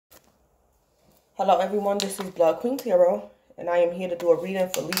Hello everyone, this is Blood Queen Tarot, and I am here to do a reading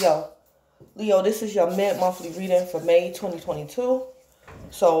for Leo. Leo, this is your mid-monthly reading for May 2022.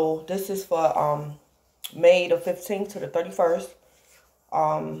 So this is for May the 15th to the 31st.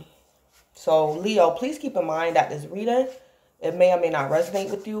 So Leo, please keep in mind that this reading, it may or may not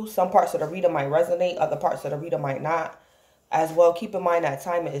resonate with you. Some parts of the reading might resonate, other parts of the reading might not. As well, keep in mind that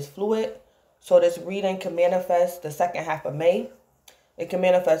timing is fluid. So this reading can manifest the second half of May. It can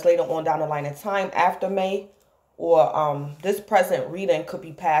manifest later on down the line in time after May, or this present reading could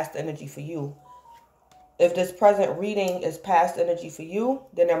be past energy for you. If this present reading is past energy for you,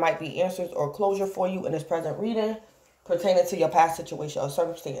 then there might be answers or closure for you in this present reading pertaining to your past situation or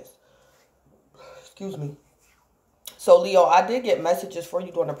circumstance. Excuse me. So Leo, I did get messages for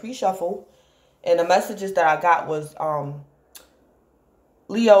you during the pre-shuffle, and the messages that I got was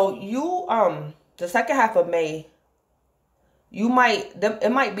Leo, you the second half of May, it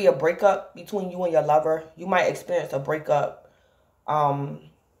might be a breakup between you and your lover. You might experience a breakup. I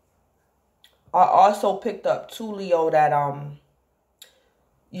also picked up too, Leo, that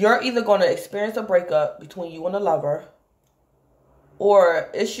you're either going to experience a breakup between you and a lover, or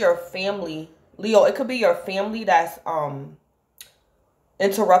it's your family. Leo, it could be your family that's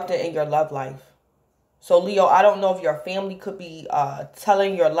interrupted in your love life. So Leo, I don't know if your family could be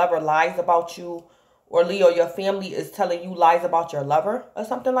telling your lover lies about you, or Leo, your family is telling you lies about your lover or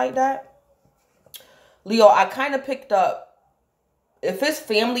something like that. Leo, I kind of picked up, if it's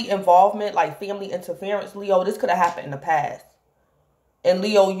family involvement, like family interference, Leo, this could have happened in the past. And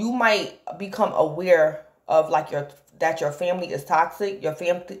Leo, you might become aware of like that your family is toxic. Your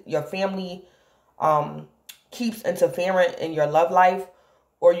family keeps interfering in your love life,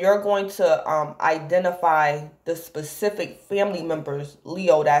 or you're going to identify the specific family members,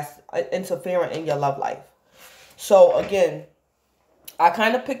 Leo, that's interfering in your love life. So again, I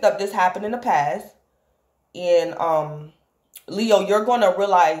kind of picked up this happened in the past. And Leo, you're going to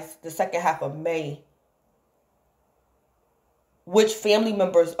realize the second half of May which family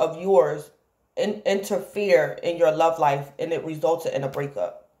members of yours interfere in your love life, and it resulted in a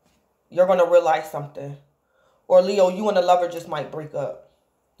breakup. You're going to realize something. Or Leo, you and the lover just might break up.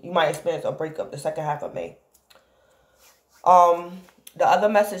 You might experience a breakup the second half of May. The other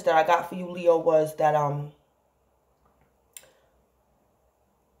message that I got for you, Leo, was that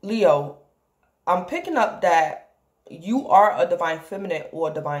Leo, I'm picking up that you are a divine feminine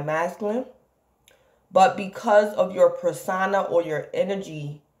or a divine masculine, but because of your persona or your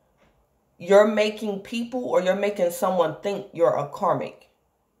energy, you're making people, or you're making someone think you're a karmic.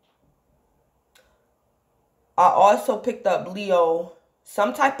 I also picked up, Leo,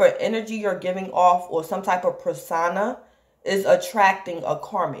 some type of energy you're giving off or some type of persona is attracting a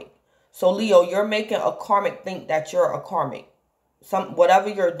karmic. So Leo, you're making a karmic think that you're a karmic. Whatever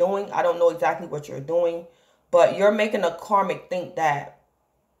you're doing, I don't know exactly what you're doing, but you're making a karmic think that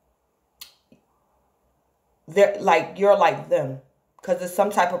you're like them, because it's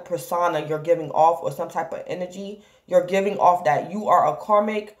some type of persona you're giving off, or some type of energy you're giving off that you are a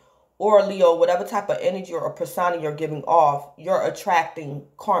karmic. Or Leo, whatever type of energy or persona you're giving off, you're attracting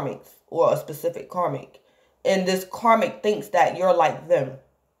karmics or a specific karmic. And this karmic thinks that you're like them.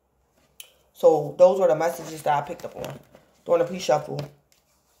 So those were the messages that I picked up on during the pre-shuffle.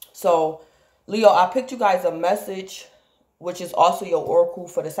 So Leo, I picked you guys a message, which is also your oracle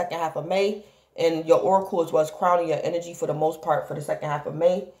for the second half of May. And your oracle is what's crowning your energy for the most part for the second half of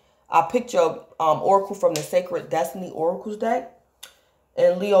May. I picked your oracle from the Sacred Destiny Oracles deck.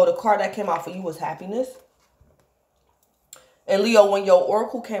 And Leo, the card that came out for you was happiness. And Leo, when your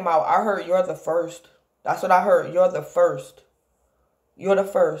oracle came out, I heard you're the first. That's what I heard. You're the first. You're the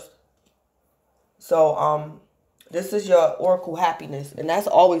first. So this is your oracle, happiness. And that's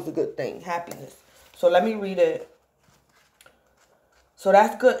always a good thing, happiness. So let me read it. So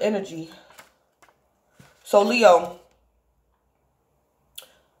that's good energy. So Leo,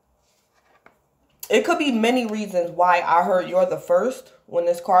 it could be many reasons why I heard you're the first when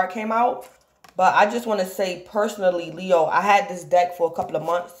this card came out. But I just want to say personally, Leo, I had this deck for a couple of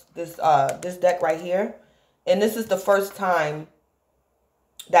months. This deck right here. And this is the first time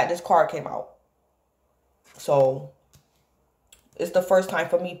that this card came out. So it's the first time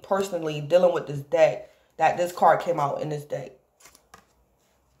for me personally dealing with this deck that this card came out in this deck.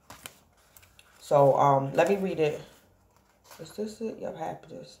 So let me read it. Is this it? Yep,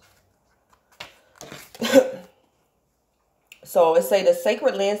 happiness. So it say, the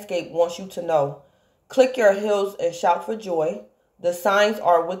sacred landscape wants you to know. Click your heels and shout for joy. The signs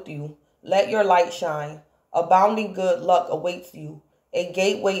are with you. Let your light shine. Abounding good luck awaits you. A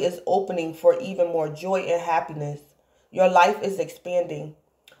gateway is opening for even more joy and happiness. Your life is expanding.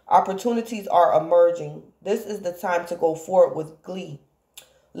 Opportunities are emerging. This is the time to go forward with glee.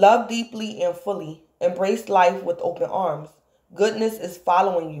 Love deeply and fully. Embrace life with open arms. Goodness is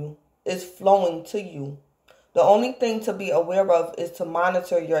following you, is flowing to you. The only thing to be aware of is to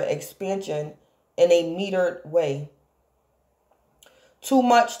monitor your expansion in a metered way. Too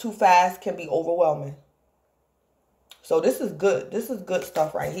much, too fast can be overwhelming. So this is good. This is good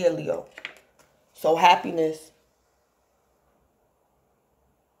stuff right here, Leo. So happiness.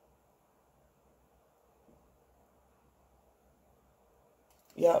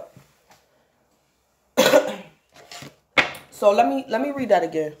 Yep. So let me read that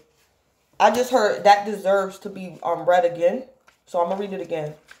again. I just heard that deserves to be read again. So I'm gonna read it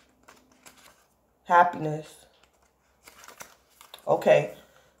again. Happiness. Okay.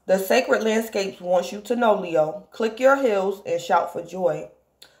 The sacred landscapes wants you to know, Leo. Click your heels and shout for joy.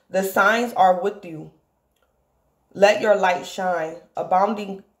 The signs are with you. Let your light shine.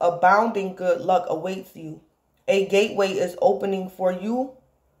 Abounding good luck awaits you. A gateway is opening for you.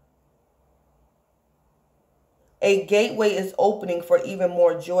 A gateway is opening for even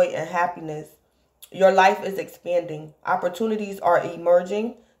more joy and happiness. Your life is expanding. Opportunities are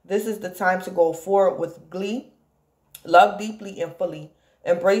emerging. This is the time to go forward with glee. Love deeply and fully.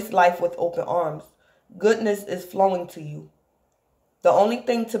 Embrace life with open arms. Goodness is flowing to you. The only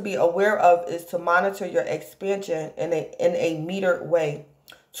thing to be aware of is to monitor your expansion in a metered way.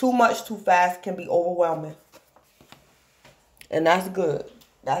 Too much, too fast can be overwhelming. And that's good.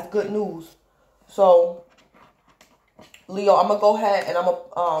 That's good news. So, Leo, I'm gonna go ahead and I'm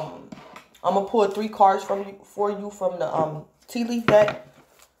gonna pull 3 cards for you from the tea leaf deck.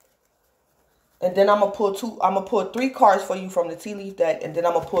 And then I'm gonna pull 3 cards for you from the tea leaf deck, and then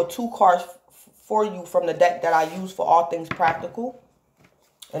I'm gonna pull 2 cards for you from the deck that I use for all things practical.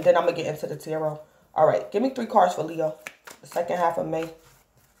 And then I'm gonna get into the tarot. All right, give me 3 cards for Leo, the second half of May.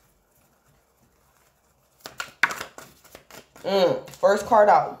 First card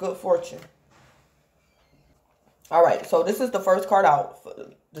out, good fortune. All right, so this is the first card out for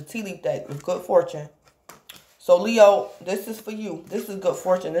the tea leaf deck with good fortune. So Leo, this is for you. This is good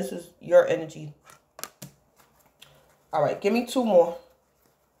fortune. This is your energy. All right, give me 2 more.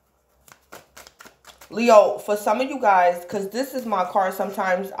 Leo, for some of you guys, because this is my card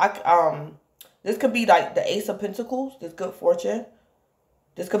sometimes, this could be like the Ace of Pentacles, this good fortune.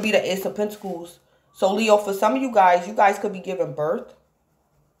 This could be the Ace of Pentacles. So Leo, for some of you guys could be giving birth.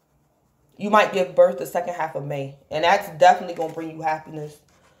 You might give birth the second half of May. And that's definitely going to bring you happiness.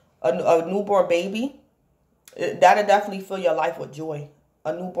 A newborn baby, that'll definitely fill your life with joy.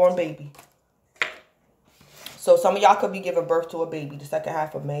 A newborn baby. So some of y'all could be giving birth to a baby the second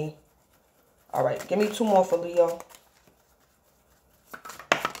half of May. All right, give me 2 more for Leo.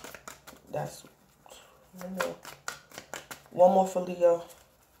 That's 1 more for Leo.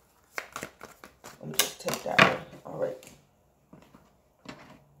 Let me just take that one. All right.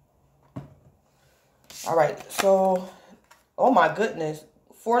 All right, so, oh my goodness.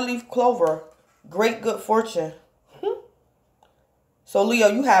 4-leaf clover, great good fortune. So Leo,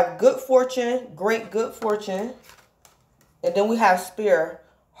 you have good fortune, great good fortune. And then we have spear,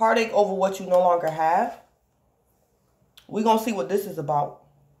 heartache over what you no longer have. We're going to see what this is about.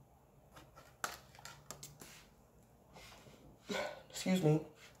 Excuse me.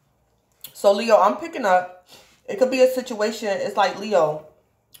 So Leo, I'm picking up, it could be a situation, it's like Leo,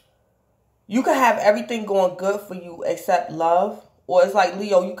 you could have everything going good for you except love. Or it's like,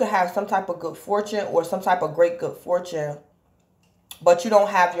 Leo, you could have some type of good fortune or some type of great good fortune, but you don't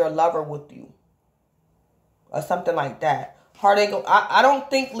have your lover with you. Or something like that. Heartache. I don't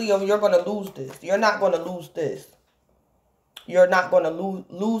think, Leo, you're going to lose this. You're not going to lose this. You're not going to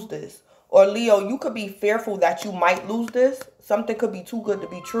lose this. Or Leo, you could be fearful that you might lose this. Something could be too good to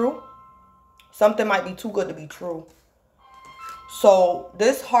be true. Something might be too good to be true. So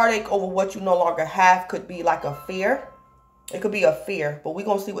this heartache over what you no longer have could be like a fear. It could be a fear, but we're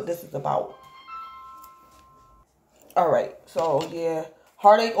going to see what this is about. All right. So, yeah.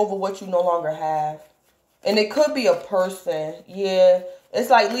 Heartache over what you no longer have. And it could be a person. Yeah. It's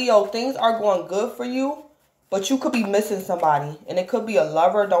like, Leo, things are going good for you, but you could be missing somebody. And it could be a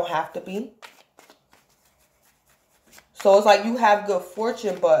lover. Don't have to be. So it's like you have good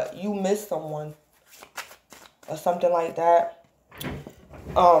fortune, but you miss someone. Or something like that.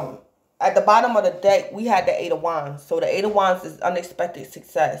 At the bottom of the deck, we had the 8 of Wands. So the 8 of Wands is unexpected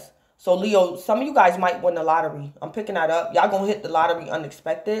success. So Leo, some of you guys might win the lottery. I'm picking that up. Y'all gonna hit the lottery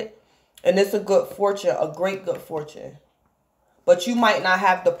unexpected. And it's a good fortune, a great good fortune. But you might not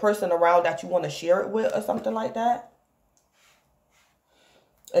have the person around that you want to share it with or something like that.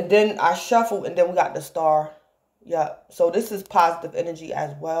 And then I shuffled and then we got the star. Yeah. So this is positive energy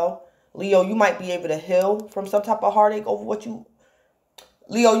as well. Leo, you might be able to heal from some type of heartache over what you...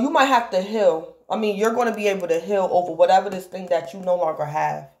 Leo, you might have to heal. I mean, you're going to be able to heal over whatever this thing that you no longer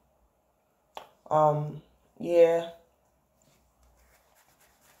have. Yeah.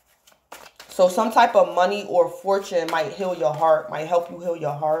 So some type of money or fortune might heal your heart, might help you heal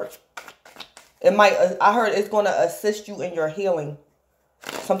your heart. It might, I heard it's going to assist you in your healing.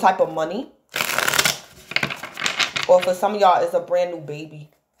 Some type of money. Or for some of y'all, it's a brand new baby.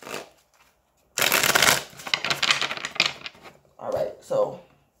 All right, so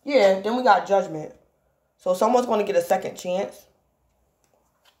yeah, then we got judgment. So someone's going to get a second chance.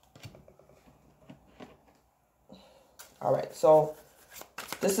 All right, so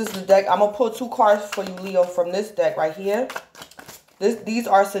this is the deck. I'm going to pull 2 cards for you, Leo, from this deck right here. These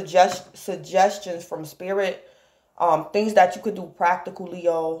are suggestions from Spirit. Things that you could do practical,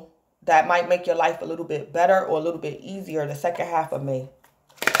 Leo, that might make your life a little bit better or a little bit easier the second half of May.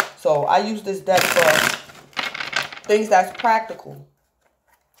 So I use this deck for things that's practical.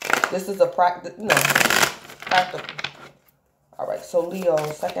 This is a practical. All right, so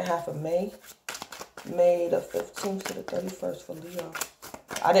Leo, second half of May. May the 15th to the 31st for Leo.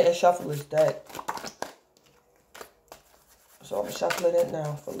 I didn't shuffle this deck. So I'm shuffling it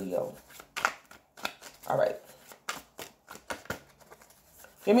now for Leo. All right.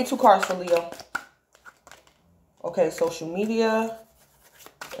 Give me 2 cards for Leo. Okay, social media.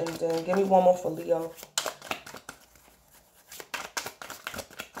 And then give me 1 more for Leo.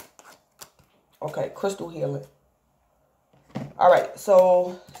 Okay, crystal healing. All right,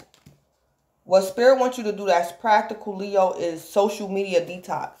 so what Spirit wants you to do that's practical, Leo, is social media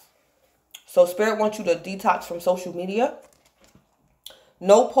detox. So Spirit wants you to detox from social media.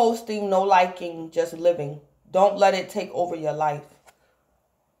 No posting, no liking, just living. Don't let it take over your life.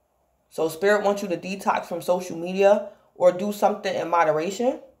 So Spirit wants you to detox from social media or do something in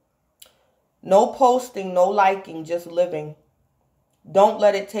moderation. No posting, no liking, just living. Don't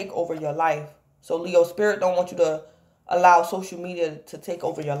let it take over your life. So Leo, Spirit don't want you to allow social media to take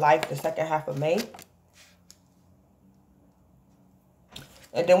over your life the second half of May.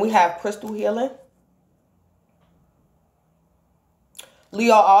 And then we have crystal healing.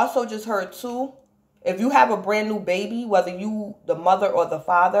 Leo, I also just heard too, if you have a brand new baby, whether you the mother or the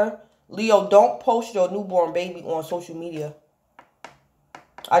father, Leo, don't post your newborn baby on social media.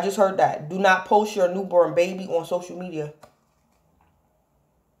 I just heard that. Do not post your newborn baby on social media.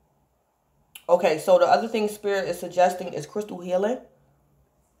 Okay, so the other thing Spirit is suggesting is crystal healing.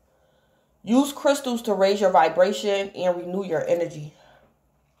 Use crystals to raise your vibration and renew your energy.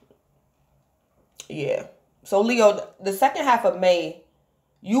 Yeah. So Leo, the second half of May,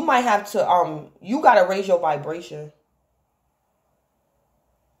 you might have to, you got to raise your vibration.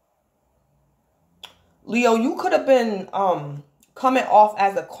 Leo, you could have been coming off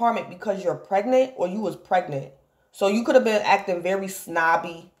as a karmic because you're pregnant or you was pregnant. So you could have been acting very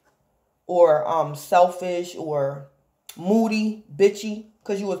snobby or selfish or moody, bitchy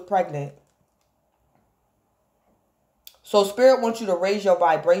because you was pregnant. So Spirit wants you to raise your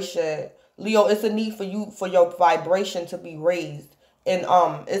vibration. Leo, it's a need for you, for your vibration to be raised. And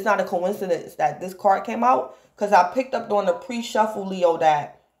it's not a coincidence that this card came out, because I picked up during the pre-shuffle, Leo,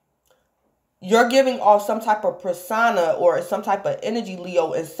 that you're giving off some type of persona or some type of energy,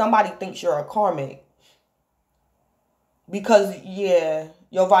 Leo, and somebody thinks you're a karmic. Because, yeah,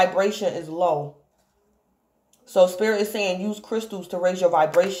 your vibration is low. So Spirit is saying use crystals to raise your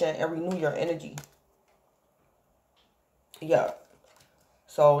vibration and renew your energy. Yeah.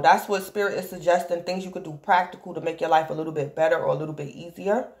 So that's what Spirit is suggesting. Things you could do practical to make your life a little bit better or a little bit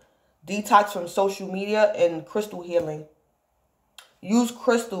easier. Detox from social media and crystal healing. Use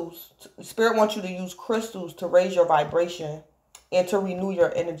crystals. Spirit wants you to use crystals to raise your vibration and to renew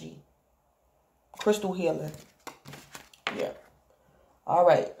your energy. Crystal healing. Yeah. All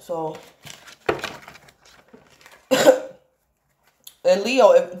right. So, and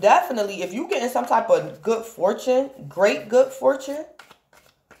Leo, if you get in some type of good fortune, great good fortune,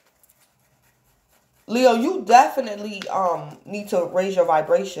 Leo, you definitely need to raise your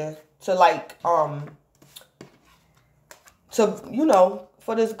vibration to like to, you know,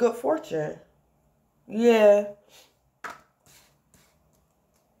 for this good fortune. Yeah.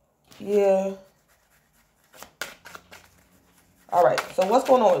 Yeah. All right. So what's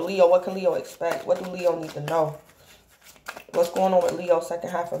going on with Leo? What can Leo expect? What do Leo need to know? What's going on with Leo second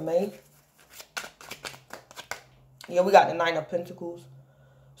half of May? Yeah, we got the 9 of Pentacles.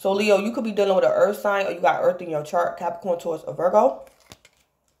 So Leo, you could be dealing with an earth sign or you got earth in your chart. Capricorn, Taurus, or Virgo.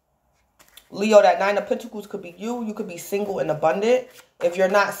 Leo, that Nine of Pentacles could be you. You could be single and abundant. If you're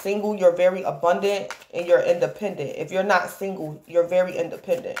not single, you're very abundant and you're independent. If you're not single, you're very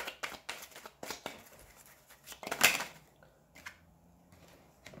independent.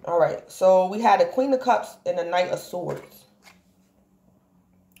 All right, so we had a Queen of Cups and a Knight of Swords.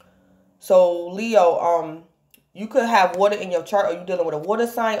 So, Leo, you could have water in your chart, or you dealing with a water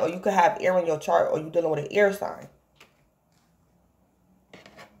sign, or you could have air in your chart, or you dealing with an air sign.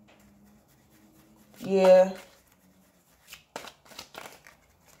 Yeah.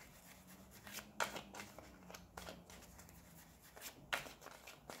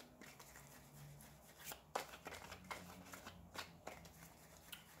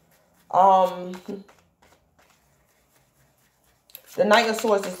 The Knight of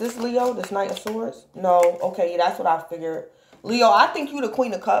Swords, is this Leo? This Knight of Swords? No. Okay, yeah, that's what I figured. Leo, I think you the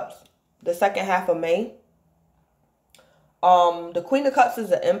Queen of Cups, the second half of May. The Queen of Cups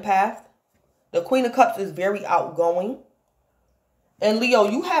is an empath. The Queen of Cups is very outgoing. And Leo,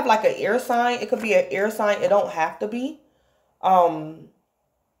 you have like an air sign. It could be an air sign. It don't have to be. But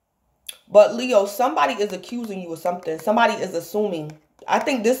Leo, somebody is accusing you of something. Somebody is assuming. I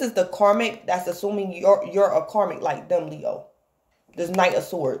think this is the karmic that's assuming you're a karmic like them, Leo. This Knight of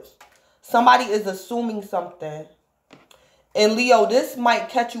Swords. Somebody is assuming something. And Leo, this might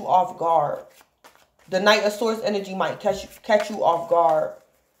catch you off guard. The Knight of Swords energy might catch you off guard.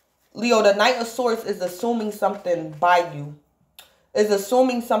 Leo, the Knight of Swords is assuming something by you. Is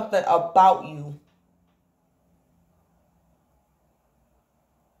assuming something about you.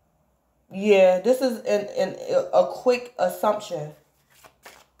 Yeah, this is a quick assumption.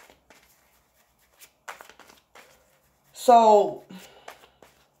 So,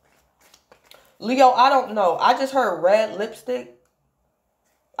 Leo, I don't know. I just heard red lipstick.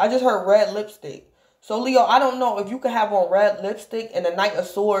 I just heard red lipstick. So, Leo, I don't know if you could have on red lipstick and the Knight of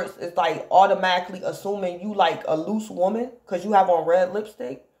Swords is like automatically assuming you like a loose woman because you have on red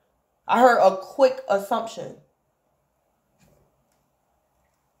lipstick. I heard a quick assumption.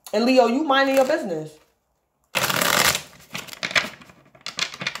 And Leo, you minding your business.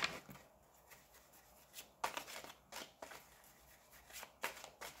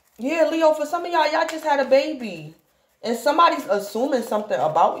 Yeah, Leo, for some of y'all, y'all just had a baby. And somebody's assuming something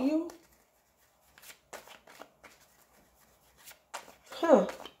about you.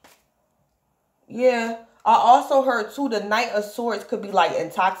 Yeah. I also heard, too, the Knight of Swords could be, like,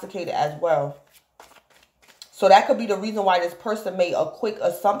 intoxicated as well. So that could be the reason why this person made a quick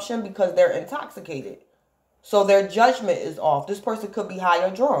assumption because they're intoxicated. So their judgment is off. This person could be high or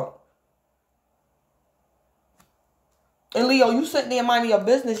drunk. And Leo, you sitting there minding your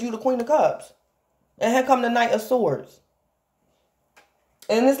business, you the Queen of Cups. And here come the Knight of Swords.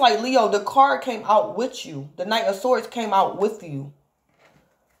 And it's like, Leo, the card came out with you. The Knight of Swords came out with you.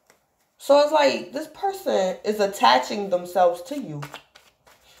 So it's like, this person is attaching themselves to you.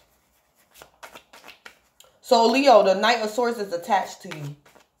 So Leo, the Knight of Swords is attached to you.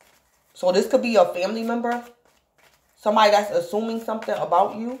 So this could be a family member. Somebody that's assuming something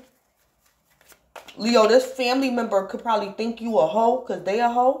about you. Leo, this family member could probably think you a hoe because they a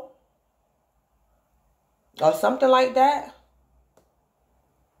hoe. Or something like that.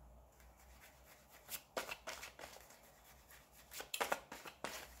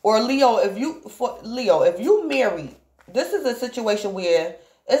 Or Leo, if you married, this is a situation where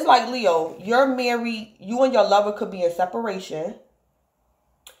it's like, Leo, you're married, you and your lover could be in separation.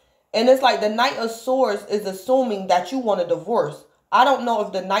 And it's like the Knight of Swords is assuming that you want a divorce. I don't know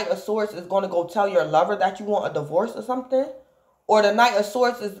if the Knight of Swords is going to go tell your lover that you want a divorce or something. Or the Knight of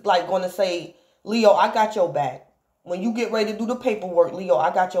Swords is like going to say, Leo, I got your back. When you get ready to do the paperwork, Leo,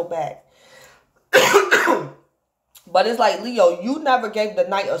 I got your back. But it's like, Leo, you never gave the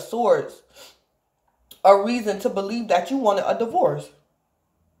Knight of Swords a reason to believe that you wanted a divorce.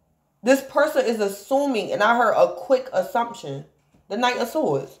 This person is assuming, and I heard a quick assumption, the Knight of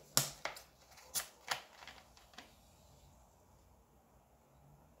Swords.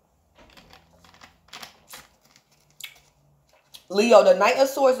 Leo, the Knight of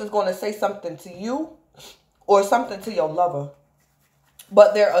Swords is going to say something to you or something to your lover.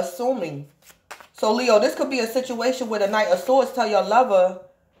 But they're assuming. So, Leo, this could be a situation where the Knight of Swords tell your lover,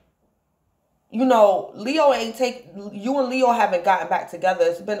 you know, you and Leo haven't gotten back together.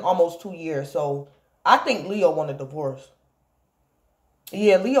 It's been almost 2 years. So, I think Leo want a divorce.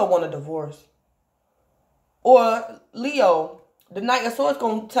 Yeah, Leo want a divorce. Or, Leo, the Knight of Swords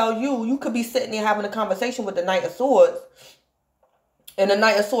going to tell you, you could be sitting there having a conversation with the Knight of Swords. And the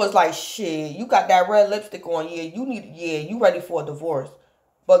Knight of Swords like, shit, you got that red lipstick on. Yeah, you ready for a divorce.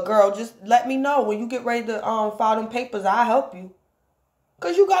 But girl, just let me know when you get ready to file them papers. I'll help you.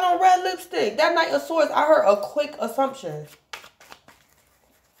 Because you got on red lipstick. That Knight of Swords, I heard a quick assumption.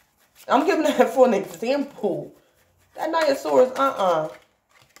 I'm giving that for an example. That Knight of Swords,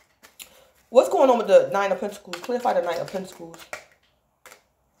 What's going on with the Nine of Pentacles? Clarify the Knight of Pentacles.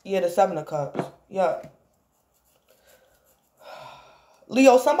 Yeah, the Seven of Cups. Yup.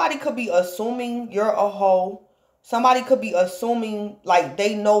 Leo, somebody could be assuming you're a hoe. Somebody could be assuming, like,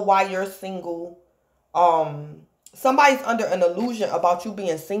 they know why you're single. Somebody's under an illusion about you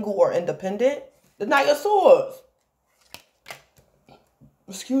being single or independent. The Knight of Swords.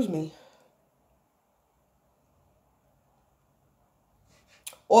 Excuse me.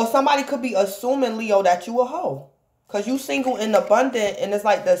 Or somebody could be assuming, Leo, that you a hoe. Because you single and abundant, and it's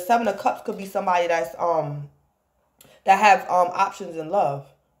like the Seven of Cups could be somebody that's that have options in love.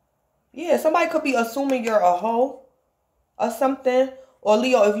 Yeah, somebody could be assuming you're a hoe or something. Or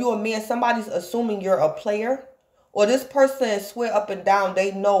Leo, if you're a man, somebody's assuming you're a player. Or this person swear up and down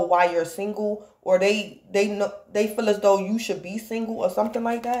they know why you're single, or they feel as though you should be single or something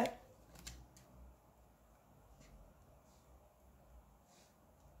like that.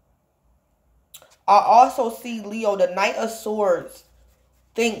 I also see, Leo, the Knight of Swords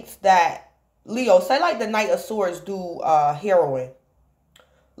thinks that, Leo, say like the Knight of Swords do heroin.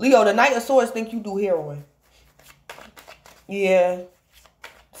 Leo, the Knight of Swords think you do heroin. Yeah.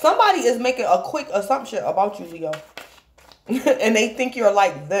 Somebody is making a quick assumption about you, Leo. And they think you're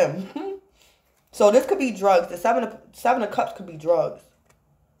like them. So this could be drugs. The Seven of Cups could be drugs.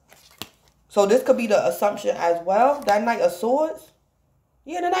 So this could be the assumption as well. That Knight of Swords.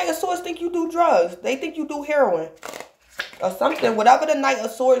 Yeah, the Knight of Swords think you do drugs. They think you do heroin. Or something. Whatever the Knight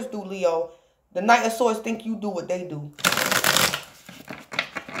of Swords do, Leo, the Knight of Swords think you do what they do.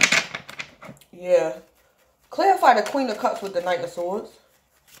 Yeah. Clarify the Queen of Cups with the Knight of Swords.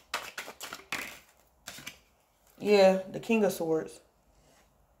 Yeah, the King of Swords.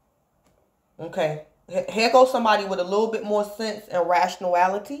 Okay. Here goes somebody with a little bit more sense and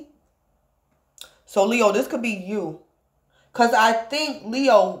rationality. So, Leo, this could be you. Because I think,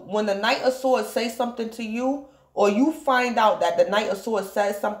 Leo, when the Knight of Swords says something to you, or you find out that the Knight of Swords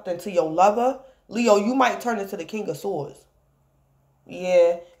says something to your lover, Leo, you might turn into the King of Swords.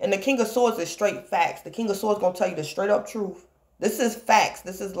 Yeah. And the King of Swords is straight facts. The King of Swords going to tell you the straight up truth. This is facts.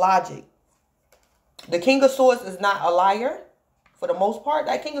 This is logic. The King of Swords is not a liar. For the most part,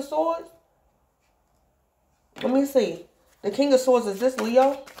 that King of Swords. Let me see. The King of Swords, is this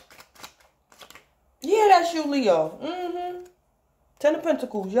Leo? Yeah, that's you, Leo. Ten of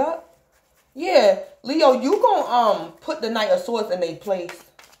Pentacles, yup. Yeah, Leo, you gonna put the Knight of Swords in their place.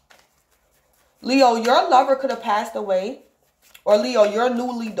 Leo, your lover could have passed away. Or Leo, you're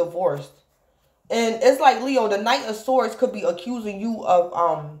newly divorced. And it's like, Leo, the Knight of Swords could be accusing you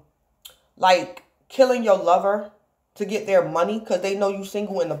of like killing your lover to get their money because they know you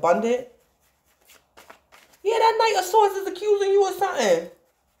single and abundant. Yeah, that Knight of Swords is accusing you of something.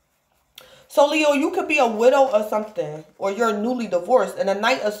 So, Leo, you could be a widow or something, or you're newly divorced. And the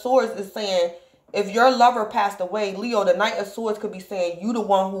Knight of Swords is saying, if your lover passed away, Leo, the Knight of Swords could be saying, you the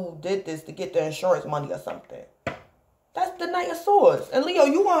one who did this to get the insurance money or something. That's the Knight of Swords. And, Leo,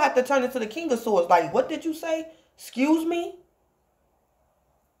 you going to have to turn into the King of Swords. Like, what did you say? Excuse me?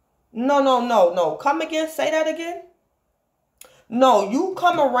 No. Come again. Say that again. No, you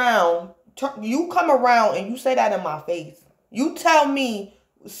come around. You come around and you say that in my face. You tell me.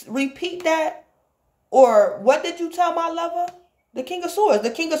 Repeat that. Or what did you tell my lover? The King of Swords. The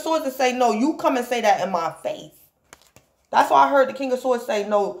King of Swords to say, no, you come and say that in my face. That's why I heard the King of Swords say,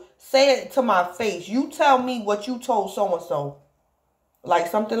 no, say it to my face. You tell me what you told so-and-so. Like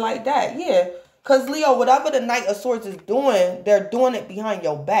something like that. Yeah. Because, Leo, whatever the Knight of Swords is doing, they're doing it behind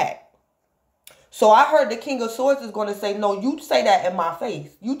your back. So I heard the King of Swords is going to say, no, you say that in my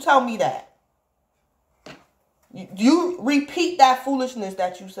face. You tell me that. You repeat that foolishness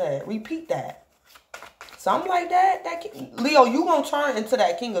that you said. Repeat that. Something like that. Leo, you going to turn into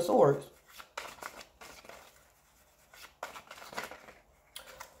that King of Swords.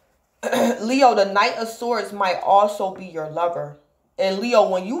 Leo, the Knight of Swords might also be your lover. And Leo,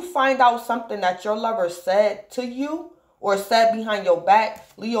 when you find out something that your lover said to you or said behind your back,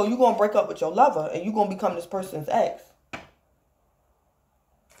 Leo, you're going to break up with your lover and you're going to become this person's ex.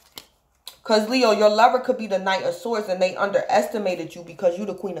 Because, Leo, your lover could be the Knight of Swords and they underestimated you because you're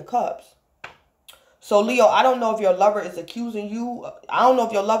the Queen of Cups. So, Leo, I don't know if your lover is accusing you. I don't know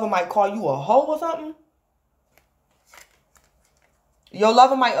if your lover might call you a hoe or something. Your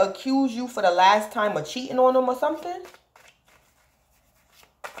lover might accuse you for the last time of cheating on them or something.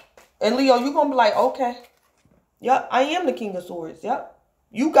 And, Leo, you're going to be like, okay. Yep, I am the King of Swords. Yep.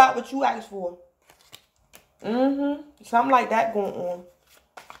 You got what you asked for. Something like that going on.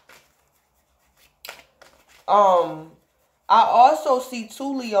 I also see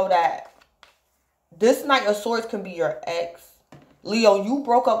too, Leo, that this Knight of Swords can be your ex. Leo, you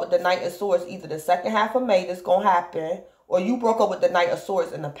broke up with the Knight of Swords either the second half of May, this gonna happen, or you broke up with the Knight of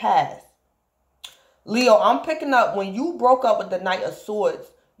Swords in the past. Leo, I'm picking up when you broke up with the Knight of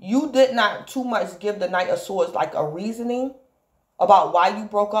Swords, you did not too much give the Knight of Swords like a reasoning about why you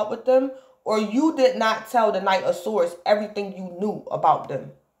broke up with them, or you did not tell the Knight of Swords everything you knew about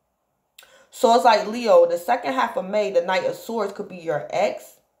them. So it's like, Leo, the second half of May, the Knight of Swords could be your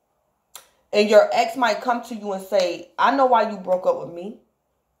ex. And your ex might come to you and say, I know why you broke up with me.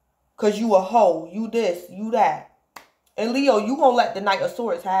 Because you a hoe. You this, you that. And Leo, you going to let the Knight of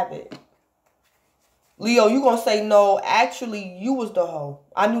Swords have it. Leo, you going to say, no, actually, you was the hoe.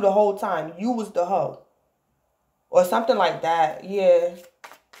 I knew the whole time. You was the hoe. Or something like that. Yeah.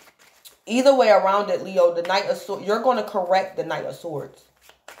 Either way around it, Leo, the Knight of Swords, you're going to correct the Knight of Swords.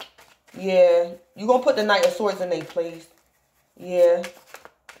 Yeah. You're going to put the Knight of Swords in their place. Yeah.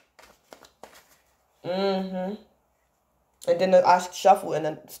 And then I shuffle and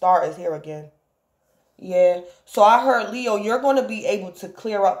the star is here again. Yeah. So I heard, Leo, you're going to be able to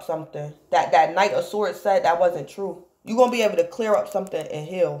clear up something. That Knight of Swords said that wasn't true. You're going to be able to clear up something and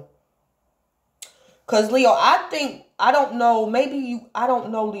heal. Because, Leo, I don't know, I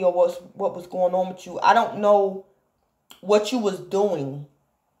don't know, Leo, what was going on with you. I don't know what you was doing.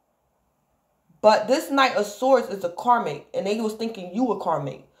 But this Knight of Swords is a karmic, and they was thinking you were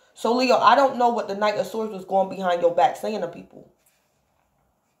karmic. So, Leo, I don't know what the Knight of Swords was going behind your back saying to people.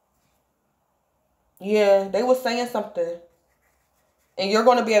 Yeah, they were saying something. And you're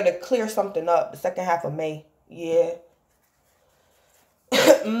going to be able to clear something up the second half of May. Yeah.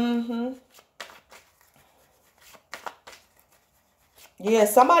 Yeah,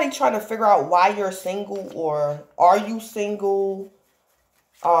 somebody trying to figure out why you're single, or are you single?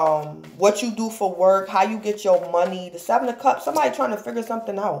 What you do for work, how you get your money. The Seven of Cups, somebody trying to figure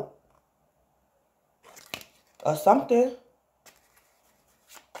something out. Or something.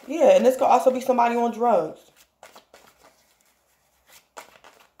 Yeah, and this could also be somebody on drugs.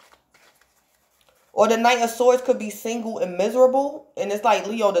 Or the Knight of Swords could be single and miserable. And it's like,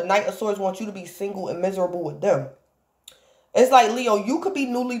 Leo, the Knight of Swords wants you to be single and miserable with them. It's like, Leo, you could be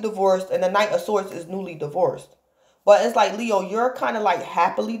newly divorced and the Knight of Swords is newly divorced. But it's like, Leo, you're kind of like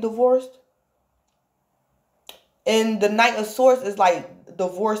happily divorced. And the Knight of Swords is like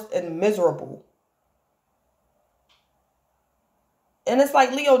divorced and miserable. And it's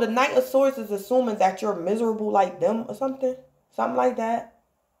like, Leo, the Knight of Swords is assuming that you're miserable like them or something. Something like that.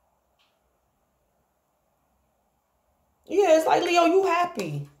 Yeah, it's like, Leo, you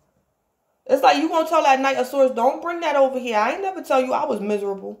happy. It's like you gonna tell that Knight of Swords, don't bring that over here. I ain't never tell you I was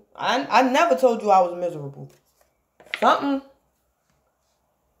miserable. I never told you I was miserable. Something.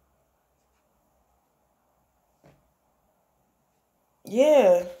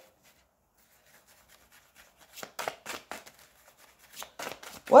 Yeah.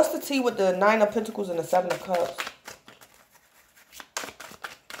 What's the tea with the Nine of Pentacles and the Seven of Cups?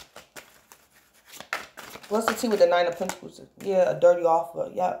 What's the tea with the Nine of Pentacles? Yeah, a dirty offer.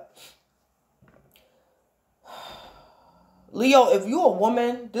 Yep. Leo, if you're a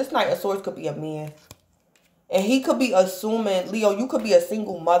woman, this Knight of Swords could be a man. And he could be assuming, Leo, you could be a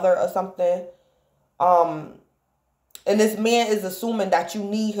single mother or something. And this man is assuming that you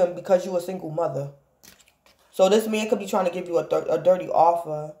need him because you're a single mother. So this man could be trying to give you a dirty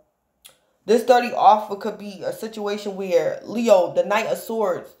offer. This dirty offer could be a situation where, Leo, the Knight of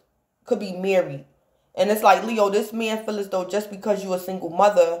Swords could be married. And it's like, Leo, this man feels as though just because you're a single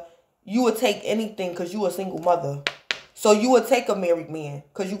mother, you would take anything because you're a single mother. So you would take a married man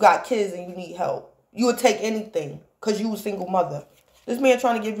because you got kids and you need help. You would take anything because you a single mother. This man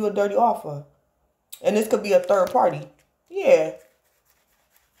trying to give you a dirty offer. And this could be a third party. Yeah.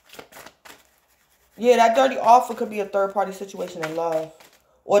 Yeah, that dirty offer could be a third party situation in love.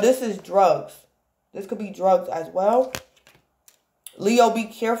 Or this is drugs. This could be drugs as well. Leo, be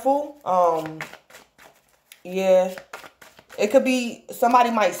careful. Yeah. It could be somebody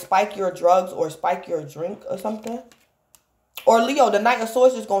might spike your drugs or spike your drink or something. Or Leo, the Knight of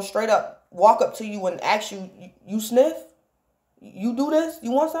Swords is going to straight up walk up to you and ask you, you sniff? You do this?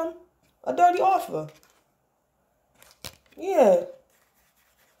 You want something? A dirty offer. Yeah.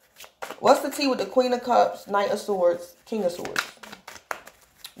 What's the tea with the Queen of Cups, Knight of Swords, King of Swords?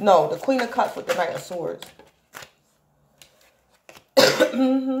 No, the Queen of Cups with the Knight of Swords.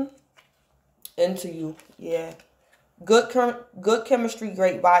 Into you. Yeah. Good chemistry,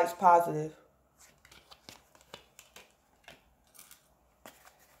 great vibes, positive.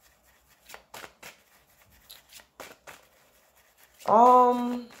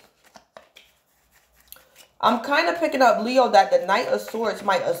 I'm kind of picking up, Leo, that the Knight of Swords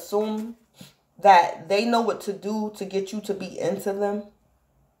might assume that they know what to do to get you to be into them.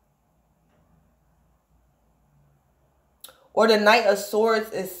 Or the Knight of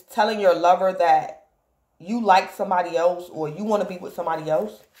Swords is telling your lover that you like somebody else or you want to be with somebody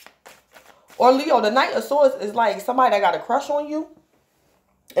else. Or Leo, the Knight of Swords is like somebody that got a crush on you.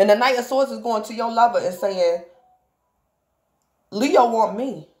 And the Knight of Swords is going to your lover and saying, Leo want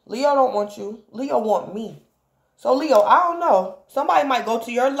me. Leo don't want you. Leo want me. So Leo, I don't know. Somebody might go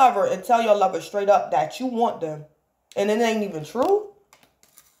to your lover and tell your lover straight up that you want them. And it ain't even true.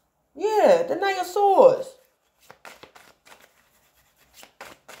 Yeah, the Knight of Swords.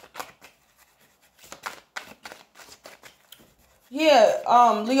 Yeah,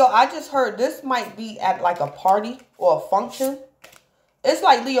 Leo, I just heard this might be at like a party or a function. It's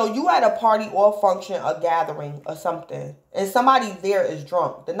like, Leo, you at a party or a function, a gathering or something. And somebody there is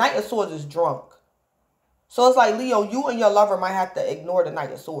drunk. The Knight of Swords is drunk. So it's like, Leo, you and your lover might have to ignore the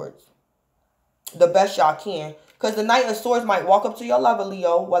Knight of Swords the best y'all can. Because the Knight of Swords might walk up to your lover,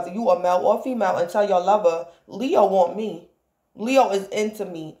 Leo, whether you are male or female, and tell your lover, Leo want me. Leo is into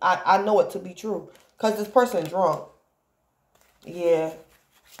me. I know it to be true. Because this person drunk. Yeah.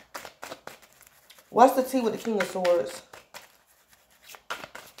 What's the tea with the King of Swords?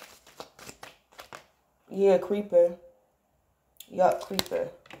 Yeah, creeping. Yup, creeping.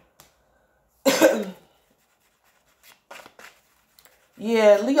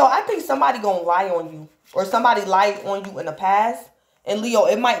 Yeah, Leo, I think somebody gonna lie on you. Or somebody lied on you in the past. And Leo,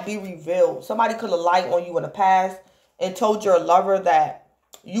 it might be revealed. Somebody could have lied on you in the past and told your lover that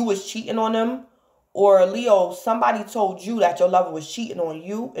you was cheating on them. Or Leo, somebody told you that your lover was cheating on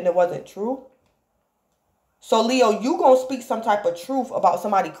you and it wasn't true. So Leo, you gonna speak some type of truth about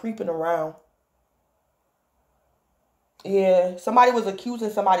somebody creeping around. Yeah, somebody was accusing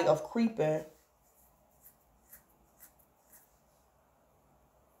somebody of creeping.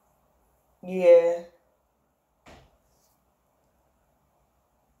 Yeah.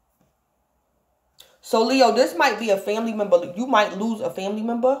 So, Leo, this might be a family member. You might lose a family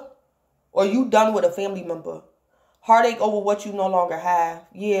member. Or you done with a family member. Heartache over what you no longer have.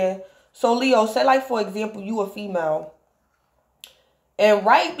 Yeah. So, Leo, say like, for example, you a female. And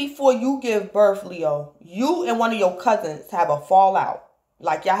right before you give birth, Leo, you and one of your cousins have a fallout.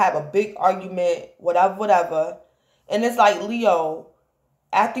 Like, y'all have a big argument, whatever, whatever. And it's like, Leo,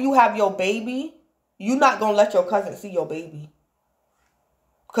 after you have your baby, you're not going to let your cousin see your baby.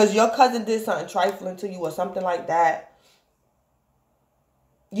 Because your cousin did something trifling to you or something like that.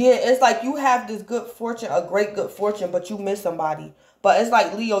 Yeah, it's like you have this good fortune, a great good fortune, but you miss somebody. But it's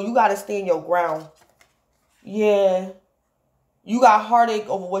like, Leo, you got to stand your ground. Yeah. You got heartache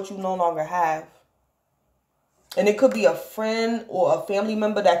over what you no longer have. And it could be a friend or a family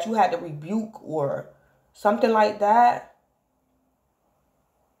member that you had to rebuke or something like that.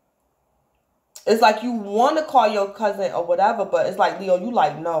 It's like you want to call your cousin or whatever, but it's like, Leo, you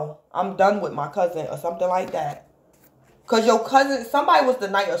like, no, I'm done with my cousin or something like that. Because your cousin, somebody was the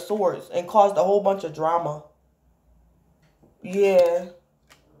Knight of Swords and caused a whole bunch of drama. Yeah.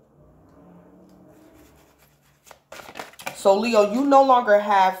 So, Leo, you no longer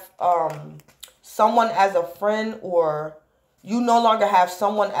have someone as a friend, or you no longer have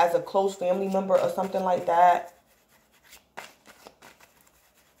someone as a close family member or something like that.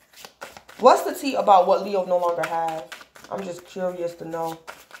 What's the tea about what Leo no longer has? I'm just curious to know.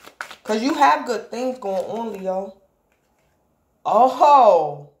 Because you have good things going on, Leo.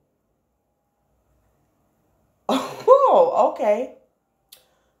 Oh. Oh, okay.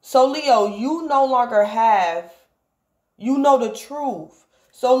 So, Leo, you no longer have, you know the truth.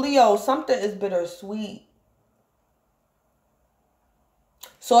 So, Leo, something is bittersweet.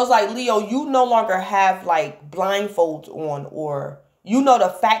 So, it's like, Leo, you no longer have, like, blindfolds on, or you know the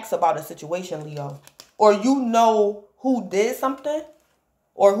facts about a situation, Leo. Or you know who did something,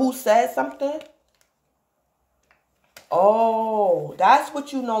 or who said something. Oh, that's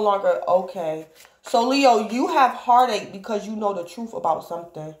what you no longer, okay. So, Leo, you have heartache because you know the truth about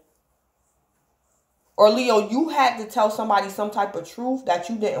something. Or, Leo, you had to tell somebody some type of truth that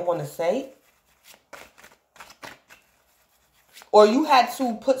you didn't want to say. Or you had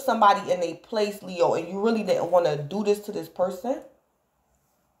to put somebody in a place, Leo, and you really didn't want to do this to this person.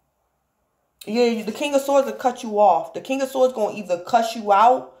 Yeah, the King of Swords will cut you off. The King of Swords going to either cuss you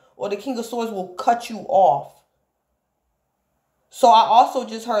out, or the King of Swords will cut you off. So I also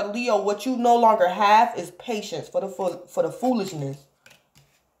just heard, Leo, what you no longer have is patience for the foolishness.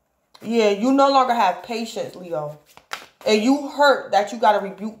 Yeah, you no longer have patience, Leo. And you hurt that you got to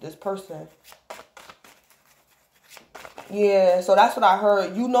rebuke this person. Yeah, so that's what I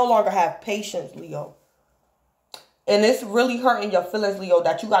heard. You no longer have patience, Leo. And it's really hurting your feelings, Leo,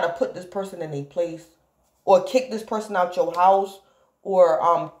 that you got to put this person in a place or kick this person out your house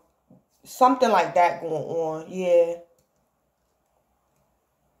or something like that going on. Yeah.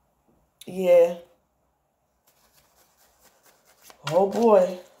 Yeah. Oh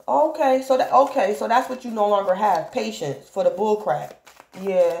boy. Okay, so that's what you no longer have. Patience for the bull crap.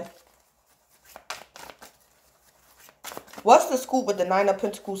 Yeah. What's the scoop with the 9 of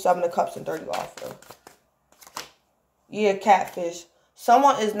Pentacles, 7 of Cups, and 30 off? Yeah, catfish.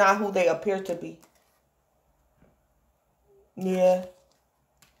 Someone is not who they appear to be. Yeah.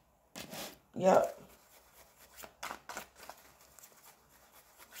 Yep.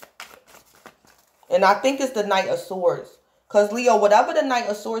 And I think it's the Knight of Swords. Because, Leo, whatever the Knight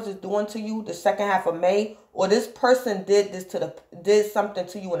of Swords is doing to you the second half of May, or this person did something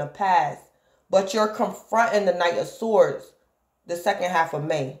to you in the past, but you're confronting the Knight of Swords the second half of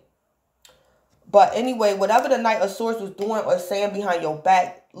May. But anyway, whatever the Knight of Swords was doing or saying behind your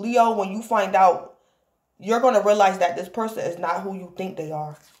back, Leo, when you find out, you're going to realize that this person is not who you think they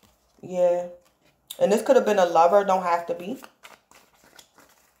are. Yeah. And this could have been a lover. Don't have to be.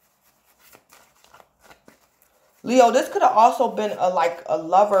 Leo, this could have also been a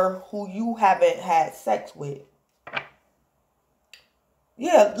lover who you haven't had sex with.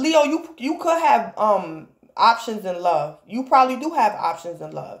 Yeah, Leo, you could have options in love. You probably do have options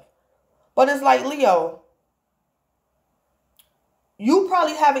in love. But it's like, Leo, you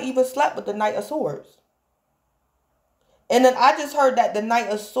probably haven't even slept with the Knight of Swords. And then I just heard that the Knight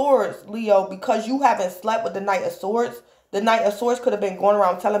of Swords, Leo, because you haven't slept with the Knight of Swords could have been going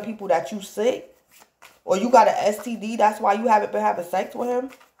around telling people that you sick. Or you got an STD, that's why you haven't been having sex with him.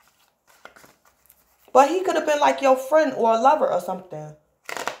 But he could have been like your friend or a lover or something.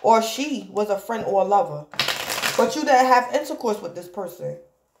 Or she was a friend or a lover. But you didn't have intercourse with this person.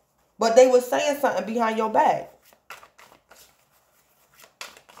 But they were saying something behind your back.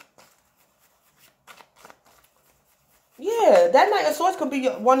 Yeah, that Knight of Swords could be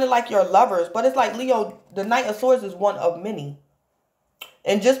one of like your lovers. But it's like, Leo, the Knight of Swords is one of many.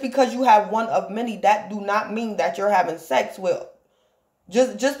 And just because you have one of many, that do not mean that you're having sex with.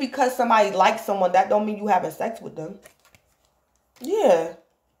 Just because somebody likes someone, that don't mean you having sex with them. Yeah.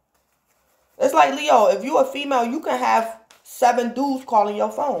 It's like, Leo, if you're a female, you can have 7 dudes calling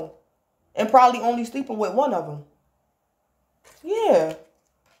your phone. And probably only sleeping with one of them. Yeah.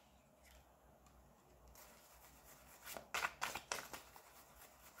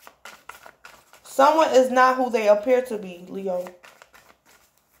 Someone is not who they appear to be, Leo.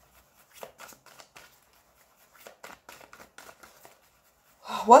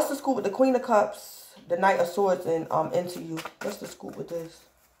 What's the scoop with the Queen of Cups, the Knight of Swords, and into you? What's the scoop with this?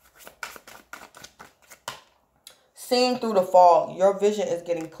 Seeing through the fog, your vision is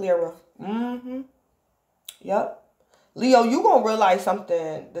getting clearer. Yep. Leo, you gonna realize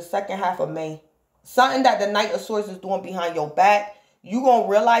something the second half of May. Something that the Knight of Swords is doing behind your back. You gonna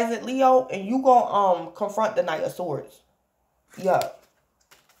realize it, Leo, and you gonna confront the Knight of Swords. Yep.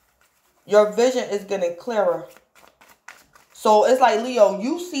 Your vision is getting clearer. So it's like, Leo,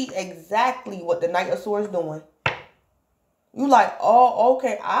 you see exactly what the Knight of Swords doing. You like, oh,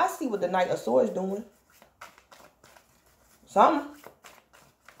 okay, I see what the Knight of Swords doing. Something.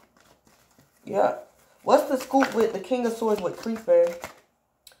 Yeah. What's the scoop with the King of Swords with creeping?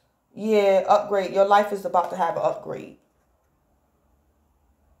 Yeah, upgrade. Your life is about to have an upgrade.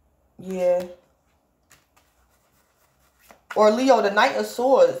 Yeah. Or Leo, the Knight of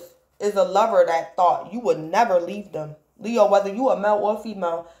Swords is a lover that thought you would never leave them. Leo, whether you a male or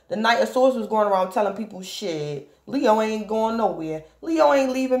female, the Knight of Swords was going around telling people, shit, Leo ain't going nowhere. Leo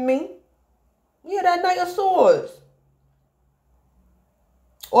ain't leaving me. Yeah, that Knight of Swords.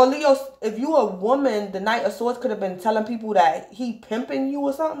 Or Leo, if you a woman, the Knight of Swords could have been telling people that he pimping you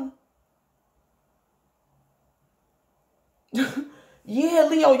or something. Yeah,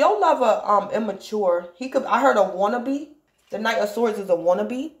 Leo, your lover immature. I heard a wannabe. The Knight of Swords is a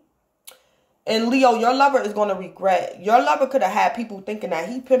wannabe. And Leo, your lover is going to regret. Your lover could have had people thinking that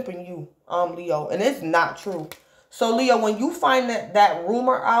he pimping you, Leo. And it's not true. So, Leo, when you find that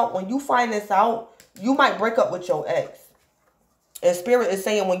rumor out, when you find this out, you might break up with your ex. And Spirit is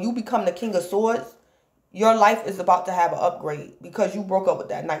saying when you become the King of Swords, your life is about to have an upgrade because you broke up with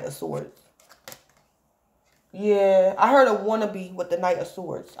that Knight of Swords. Yeah, I heard a wannabe with the Knight of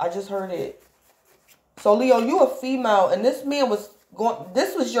Swords. I just heard it. So, Leo, you a female, and this man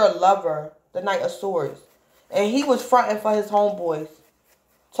this was your lover, the Knight of Swords. And he was fronting for his homeboys.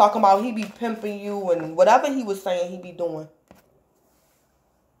 Talking about he be pimping you and whatever he was saying he be doing.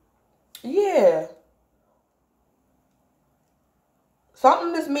 Yeah.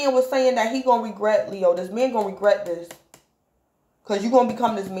 Something this man was saying that he gonna regret, Leo. This man gonna regret this. Because you're gonna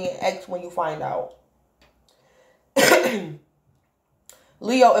become this man ex when you find out.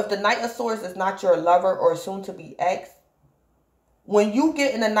 Leo, if the Knight of Swords is not your lover or soon to be ex, when you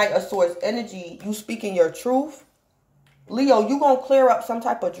get in the Knight of Swords energy, you speaking your truth. Leo, you're going to clear up some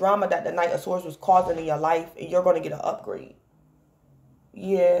type of drama that the Knight of Swords was causing in your life, and you're going to get an upgrade.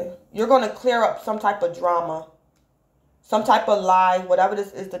 Yeah. You're going to clear up some type of drama, some type of lie, whatever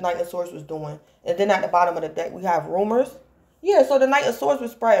this is the Knight of Swords was doing. And then at the bottom of the deck, we have rumors. Yeah, so the Knight of Swords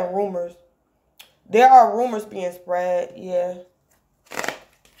was spreading rumors. There are rumors being spread. Yeah.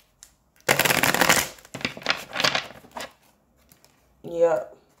 Yeah.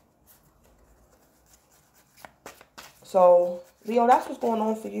 So, Leo, that's what's going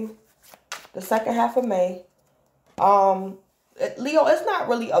on for you. The second half of May. Leo, it's not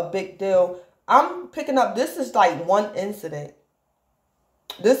really a big deal. I'm picking up, this is like one incident.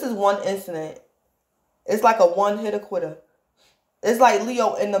 This is one incident. It's like a one-hitter quitter. It's like,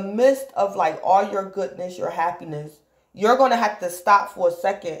 Leo, in the midst of like all your goodness, your happiness, you're going to have to stop for a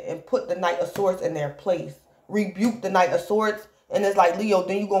second and put the Knight of Swords in their place. Rebuke the Knight of Swords. And it's like, Leo,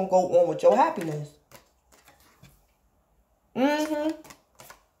 then you're going to go on with your happiness.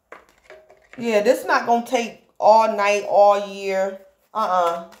 Yeah, this is not going to take all night, all year.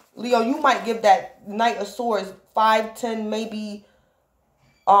 Leo, you might give that Knight of Swords 5, 10, maybe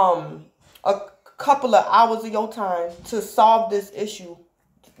a couple of hours of your time to solve this issue.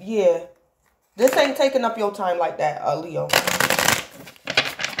 Yeah. This ain't taking up your time like that, Leo.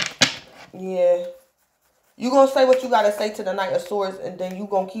 Yeah. You going to say what you got to say to the Knight of Swords, and then you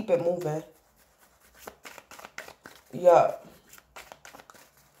going to keep it moving. Yeah.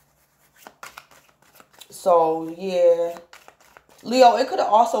 So, yeah. Leo, it could have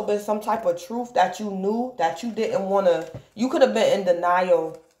also been some type of truth that you knew that you didn't want to. You could have been in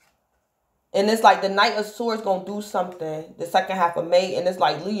denial. And it's like the Knight of Swords going to do something the second half of May. And it's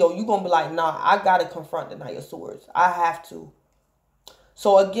like, Leo, you going to be like, nah, I got to confront the Knight of Swords. I have to.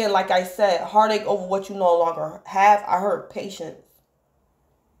 So again, like I said, heartache over what you no longer have. I heard patience.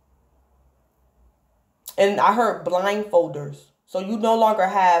 And I heard blindfolders. So you no longer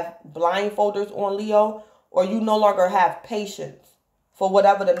have blindfolders on, Leo, or you no longer have patience for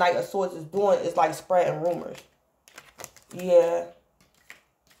whatever the Knight of Swords is doing. Is like spreading rumors. Yeah.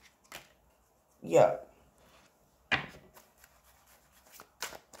 Yeah.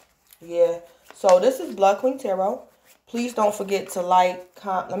 Yeah. So this is Blood Queen Tarot. Please don't forget to like,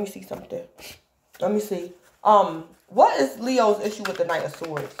 let me see something. Let me see. What is Leo's issue with the Knight of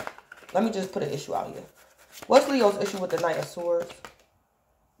Swords? Let me just put an issue out here. What's Leo's issue with the Knight of Swords?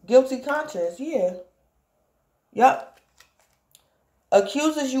 Guilty conscience, yeah. Yep.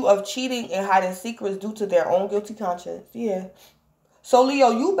 Accuses you of cheating and hiding secrets due to their own guilty conscience, yeah. So, Leo,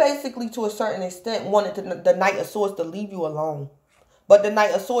 you basically, to a certain extent, wanted the Knight of Swords to leave you alone. But the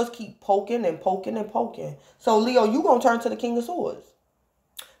Knight of Swords keep poking and poking and poking. So, Leo, you going to turn to the King of Swords.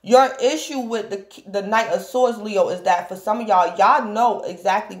 Your issue with the Knight of Swords, Leo, is that for some of y'all know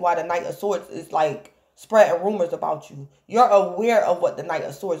exactly why the Knight of Swords is like spreading rumors about you. You're aware of what the Knight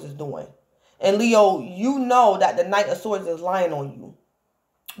of Swords is doing. And Leo, you know that the Knight of Swords is lying on you.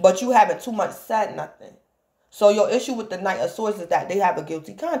 But you haven't too much said nothing. So your issue with the Knight of Swords is that they have a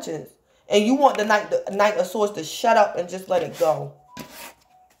guilty conscience. And you want the Knight of Swords to shut up and just let it go.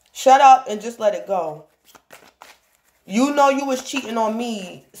 Shut up and just let it go. You know you was cheating on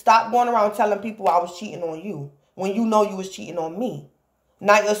me. Stop going around telling people I was cheating on you when you know you was cheating on me.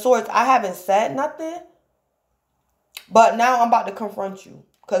 Knight of Swords, I haven't said nothing. But now I'm about to confront you.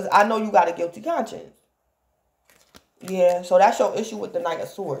 Because I know you got a guilty conscience. Yeah, so that's your issue with the Knight of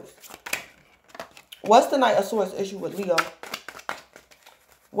Swords. What's the Knight of Swords issue with Leo?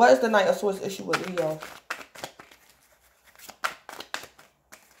 What is the Knight of Swords issue with Leo?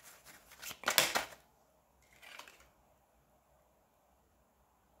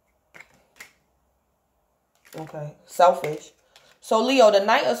 Okay, selfish. So, Leo, the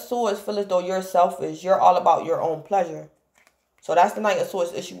Knight of Swords feel as though you're selfish. You're all about your own pleasure. So, that's the Knight of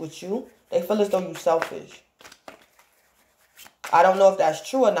Swords issue with you. They feel as though you're selfish. I don't know if that's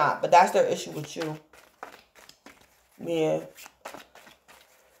true or not, but that's their issue with you. Yeah.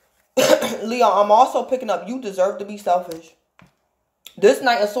 Leo, I'm also picking up you deserve to be selfish. This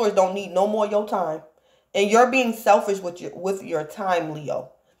Knight of Swords don't need no more of your time. And you're being selfish with your time,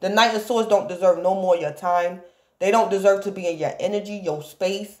 Leo. The Knight of Swords don't deserve no more of your time. They don't deserve to be in your energy, your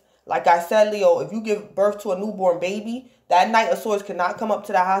space. Like I said, Leo, if you give birth to a newborn baby, that Knight of Swords cannot come up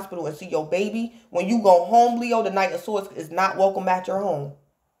to the hospital and see your baby. When you go home, Leo, the Knight of Swords is not welcome at your home.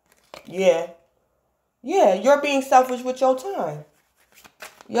 Yeah. Yeah, you're being selfish with your time.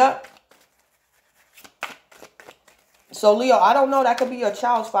 Yep. So, Leo, I don't know. That could be your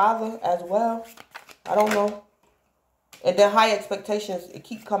child's father as well. I don't know. And then high expectations, it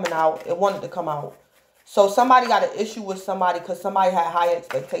keep coming out. It wanted to come out. So somebody got an issue with somebody because somebody had high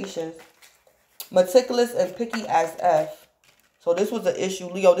expectations. Meticulous and picky as F. So this was an issue.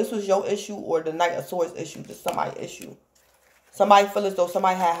 Leo, this was your issue or the Knight of Swords issue. This is somebody's issue. Somebody feel as though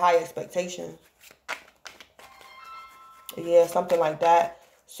somebody had high expectations. Yeah, something like that.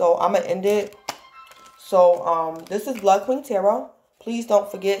 So I'm going to end it. So this is Blood Queen Tarot. Please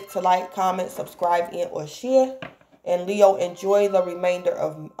don't forget to like, comment, subscribe, and or share. And Leo, enjoy the remainder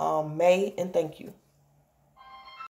of May. And thank you.